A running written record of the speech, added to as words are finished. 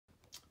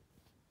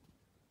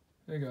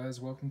Hey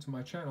guys, welcome to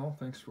my channel.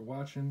 Thanks for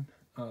watching.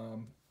 I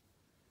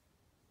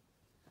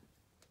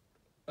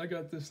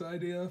got this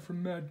idea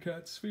from Mad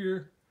Cat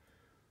Sphere.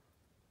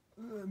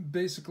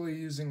 Basically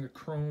using a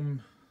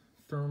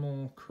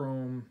thermal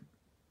chrome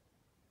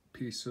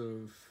piece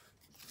of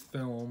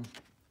film,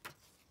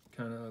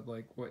 kind of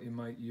like what you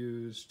might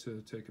use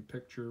to take a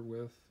picture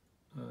with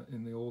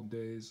in the old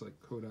days, like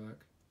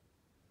Kodak.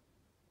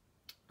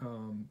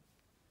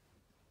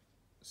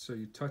 So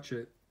you touch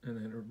it and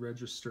then it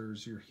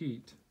registers your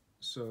heat.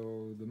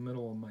 So the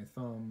middle of my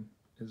thumb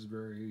is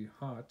very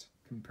hot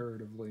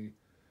comparatively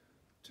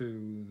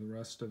to the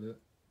rest of it.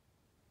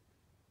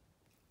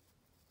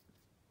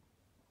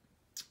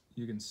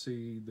 You can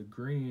see the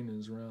green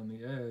is around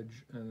the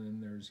edge, and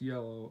then there's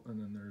yellow, and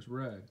then there's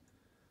red.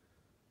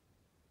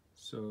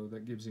 So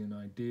that gives you an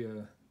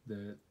idea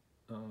that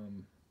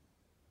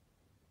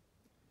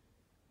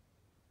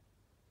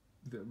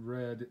that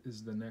red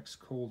is the next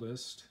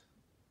coldest,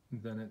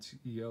 then it's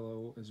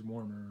yellow is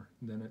warmer,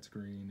 then it's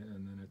green,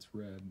 and then it's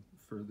red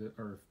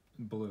or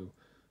blue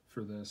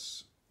for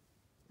this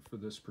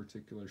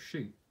particular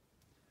sheet.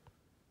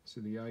 So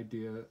the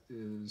idea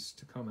is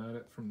to come at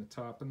it from the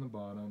top and the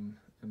bottom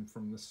and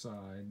from the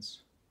sides.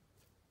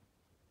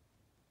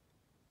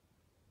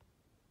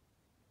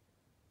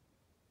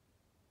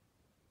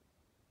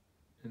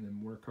 And then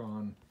work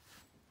on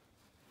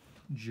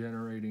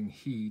generating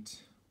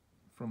heat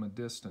from a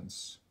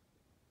distance.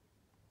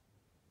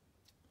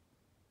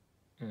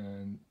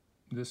 And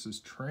this is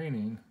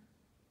training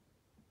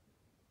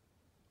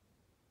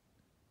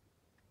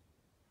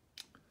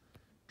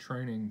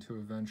to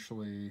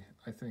eventually,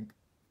 I think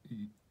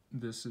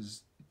this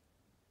is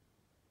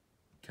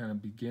kind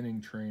of beginning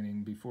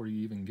training before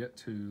you even get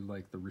to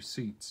like the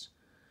receipts.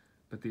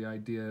 But the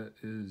idea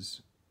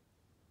is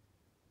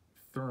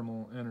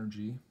thermal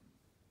energy.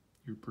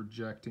 You're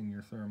projecting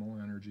your thermal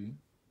energy.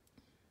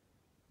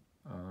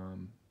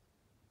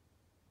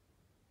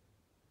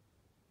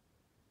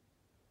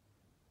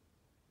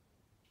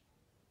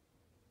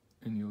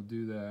 And you'll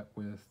do that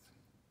with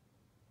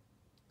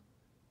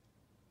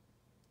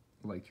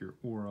like your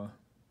aura.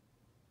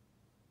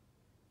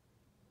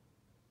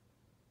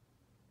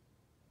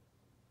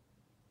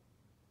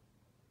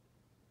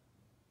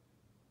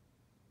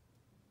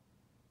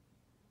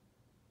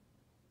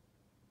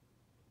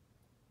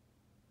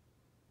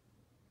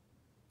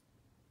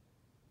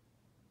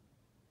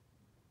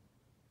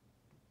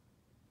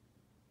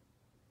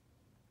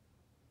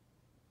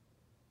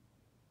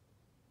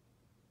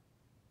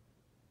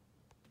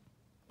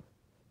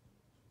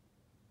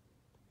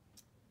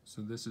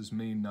 So this is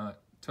me not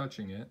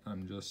touching it,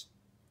 I'm just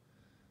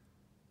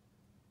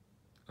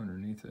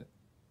underneath it.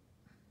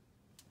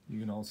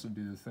 You can also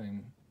do the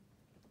thing,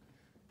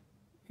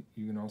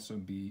 you can also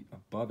be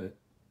above it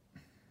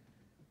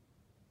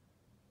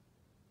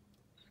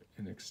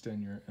and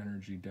extend your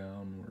energy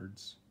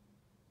downwards.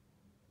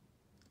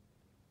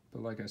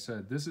 But like I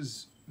said, this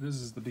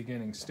is the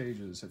beginning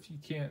stages. If you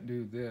can't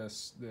do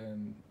this,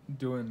 then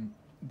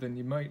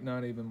you might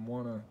not even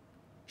want to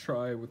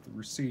try with the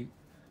receipt,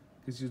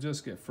 because you'll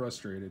just get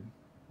frustrated,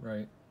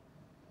 right?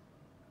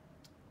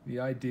 The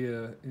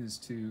idea is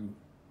to,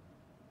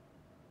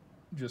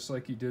 just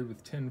like you did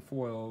with tin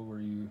foil, where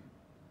you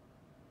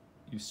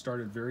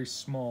started very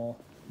small,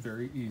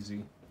 very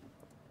easy,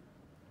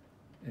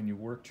 and you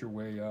worked your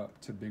way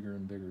up to bigger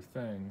and bigger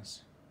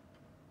things.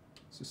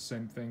 It's the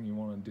same thing you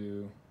want to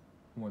do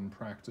when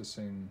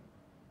practicing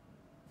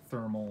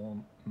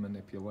thermal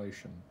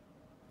manipulation.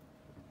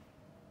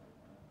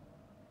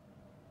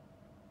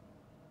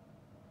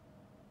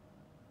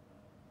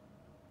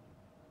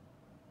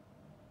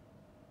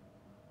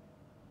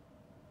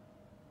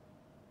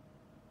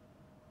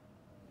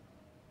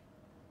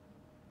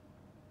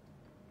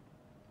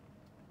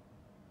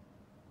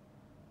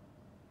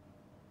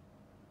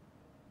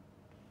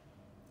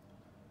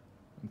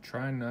 I'm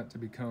trying not to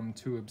become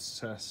too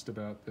obsessed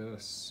about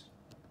this.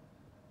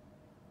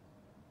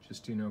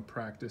 Just, you know,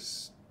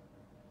 practice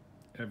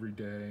every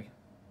day.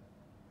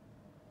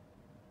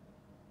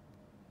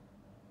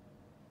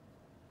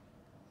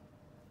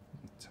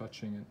 I'm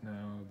touching it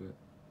now, but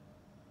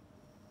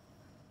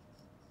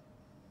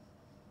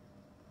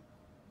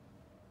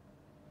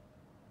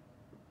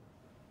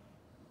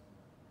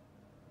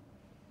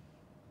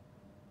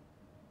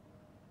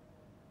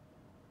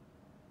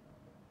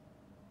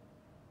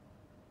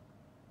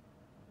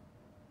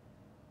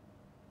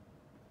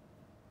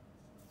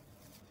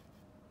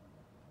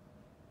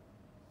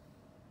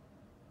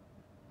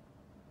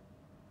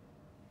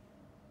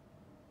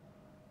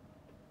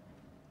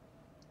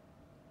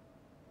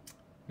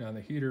now the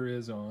heater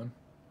is on.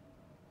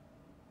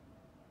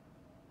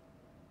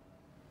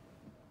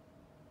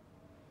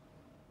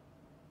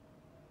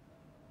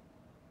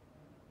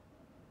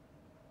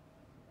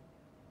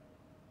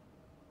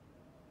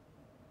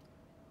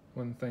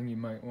 One thing you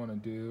might want to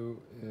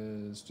do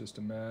is just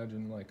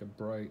imagine like a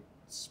bright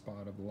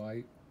spot of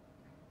light,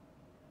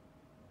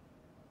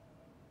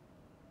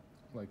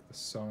 like the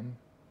sun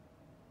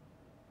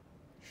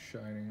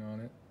shining on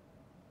it.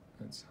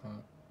 It's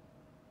hot.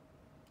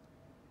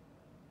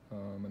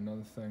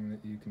 Another thing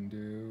that you can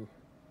do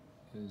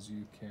is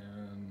you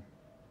can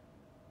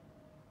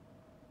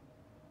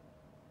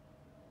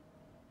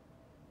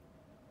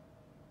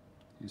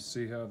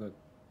see how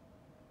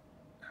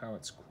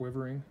it's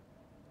quivering,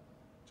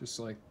 just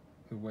like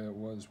the way it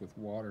was with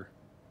water.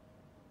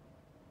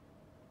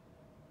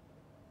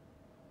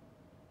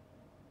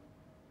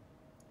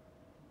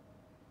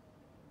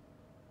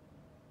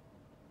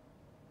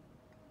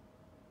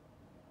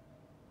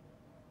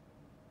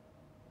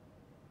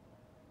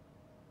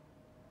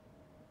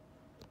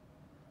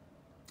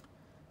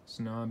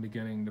 So now I'm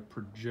beginning to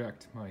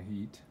project my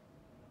heat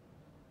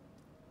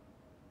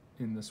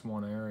in this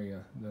one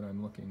area that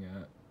I'm looking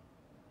at.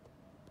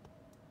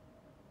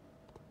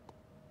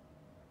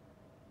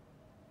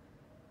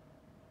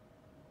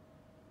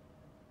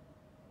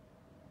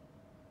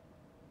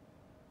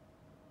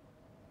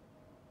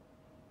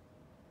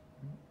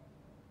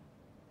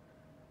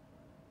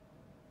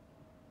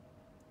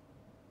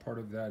 Part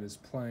of that is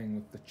playing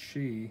with the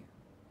chi.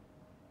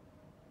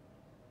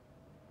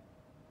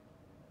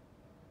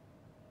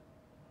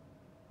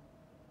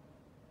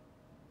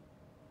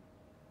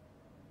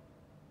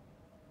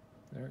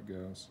 There it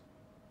goes.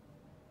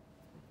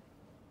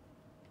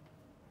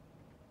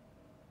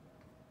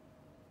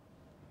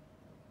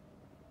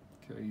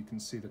 Okay, you can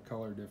see the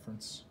color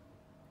difference.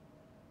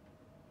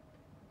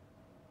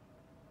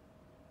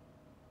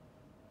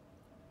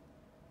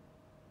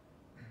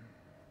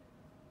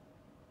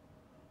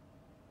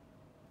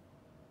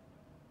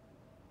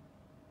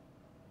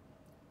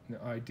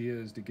 The idea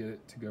is to get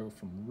it to go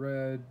from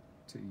red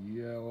to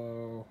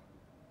yellow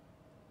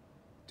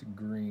to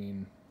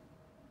green,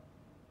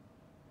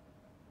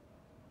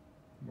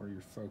 where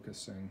you're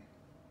focusing.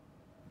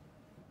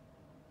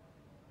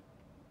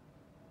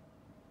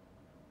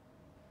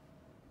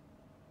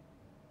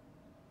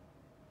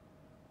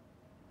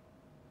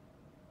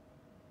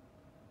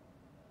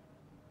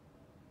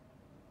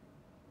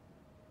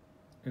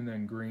 And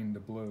then green to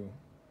blue.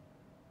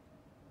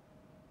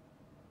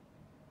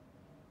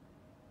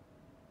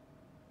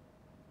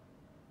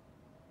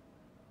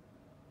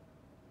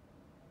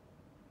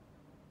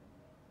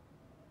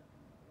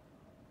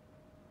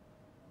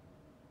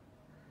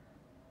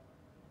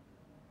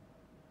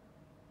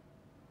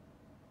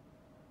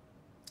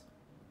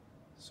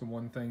 So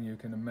one thing you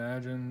can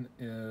imagine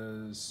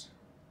is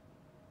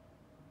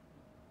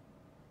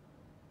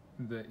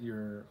that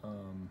you're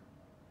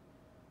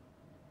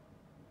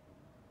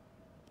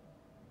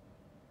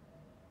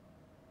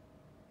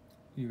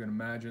you can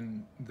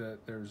imagine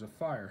that there's a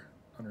fire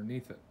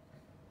underneath it.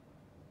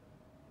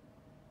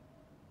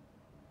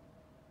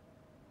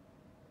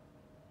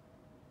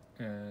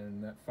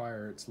 And that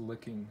fire, it's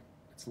licking,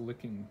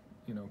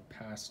 you know,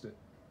 past it.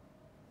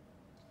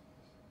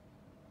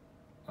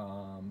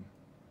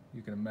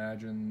 You can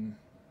imagine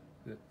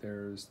that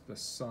there's the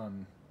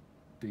sun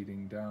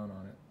beating down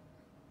on it.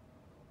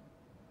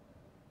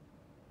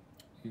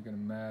 You can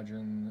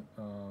imagine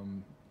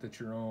that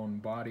your own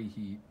body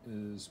heat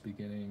is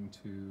beginning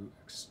to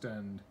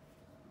extend,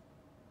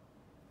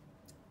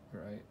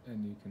 right?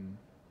 And you can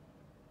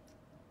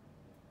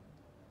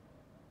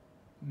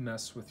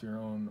mess with your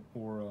own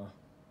aura.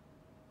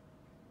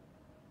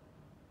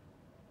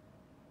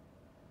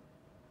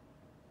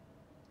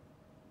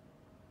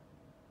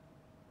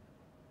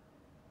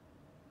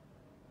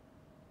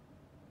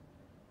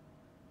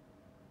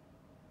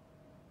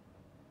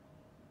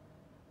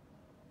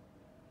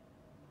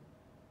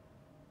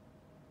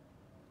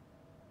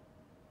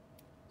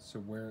 So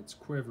where it's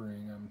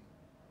quivering, I'm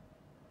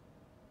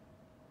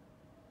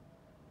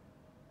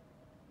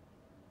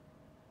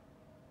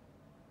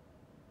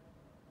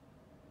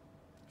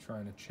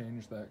trying to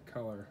change that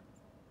color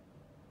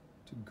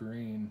to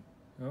green.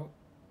 Oh,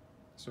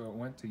 so it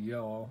went to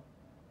yellow.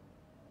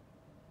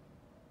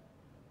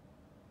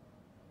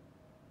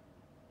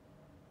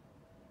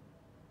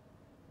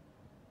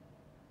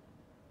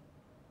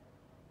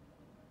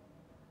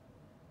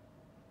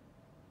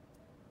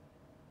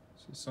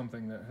 So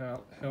something that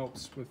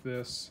helps with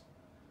this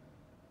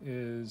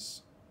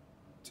is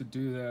to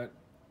do that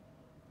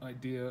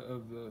idea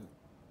of the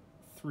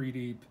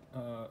 3D,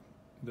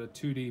 the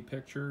 2D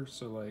picture.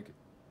 So like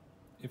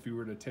if you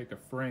were to take a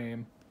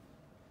frame,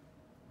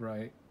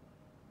 right,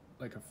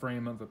 like a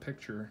frame of a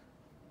picture,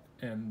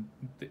 and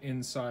the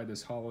inside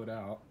is hollowed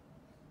out,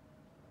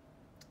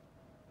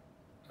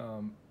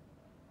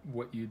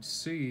 what you'd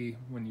see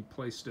when you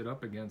placed it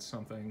up against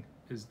something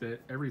is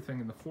that everything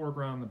in the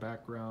foreground, the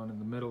background,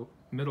 and the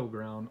middle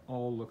ground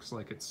all looks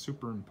like it's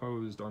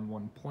superimposed on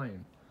one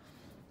plane.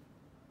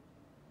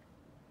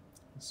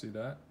 See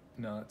that?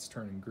 Now it's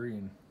turning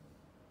green.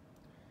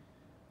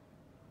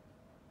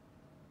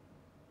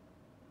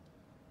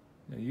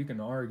 Now you can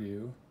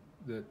argue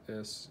that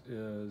this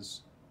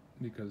is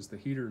because the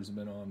heater's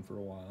been on for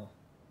a while,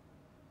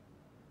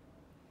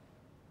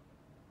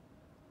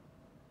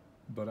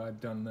 but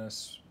I've done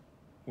this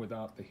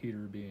without the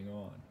heater being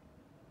on.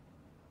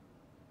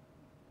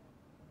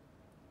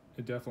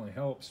 It definitely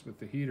helps with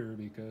the heater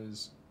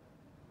because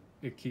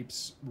it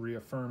keeps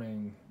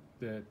reaffirming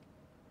that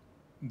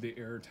the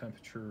air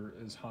temperature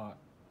is hot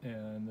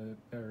and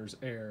there's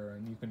air,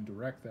 and you can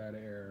direct that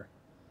air,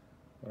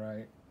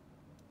 right?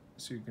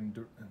 So you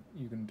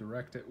can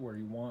direct it where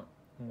you want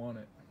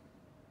it.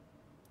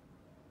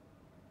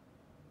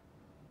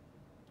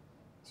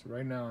 So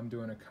right now I'm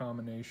doing a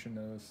combination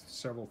of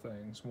several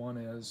things. One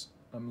is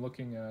I'm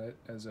looking at it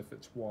as if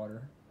it's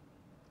water,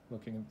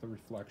 looking at the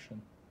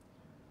reflection.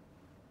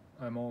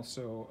 I'm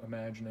also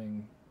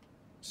imagining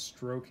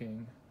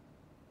stroking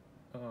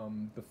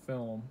the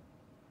film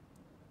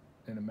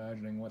and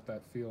imagining what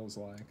that feels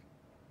like.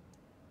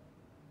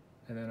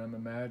 And then I'm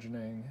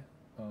imagining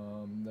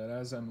that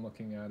as I'm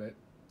looking at it,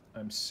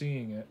 I'm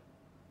seeing it,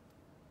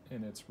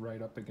 and it's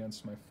right up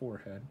against my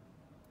forehead.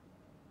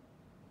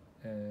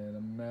 And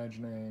I'm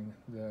imagining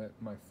that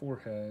my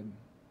forehead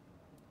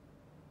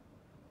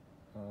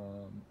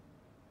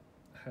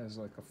has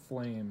like a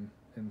flame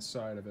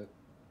inside of it.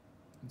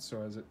 And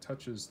so as it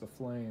touches the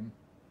flame,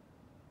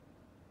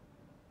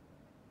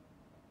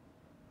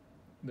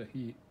 the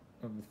heat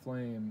of the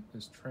flame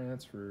is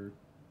transferred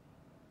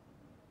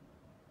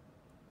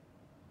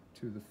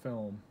to the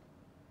film.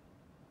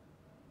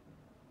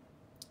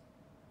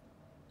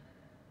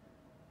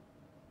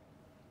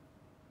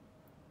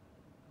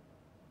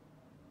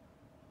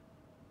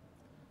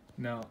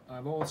 Now,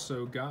 I've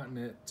also gotten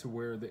it to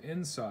where the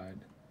inside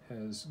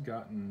has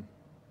gotten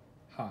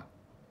hot,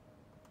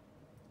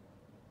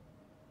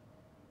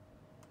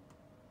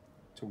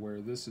 to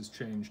where this has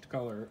changed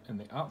color and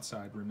the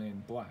outside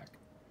remained black.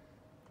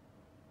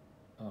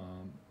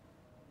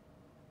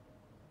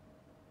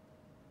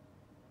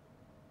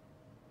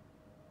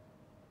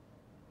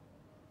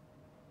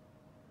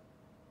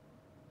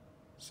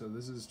 So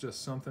this is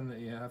just something that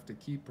you have to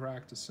keep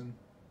practicing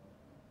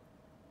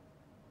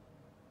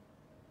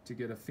to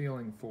get a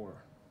feeling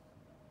for,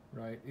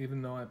 right?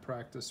 Even though I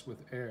practice with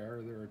air,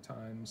 there are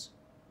times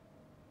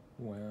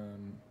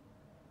when,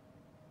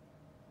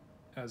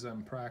 as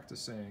I'm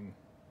practicing,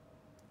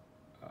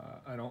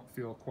 I don't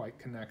feel quite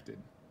connected,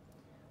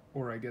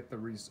 or I get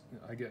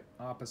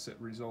opposite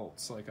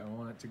results. Like I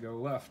want it to go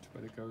left,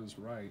 but it goes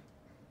right.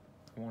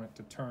 I want it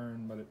to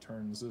turn, but it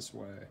turns this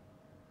way.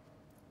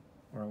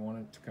 Or I want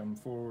it to come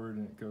forward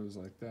and it goes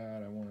like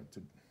that. I want it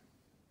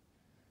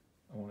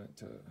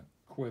to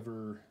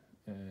quiver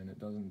and it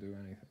doesn't do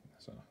anything.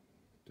 So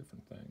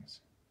different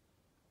things.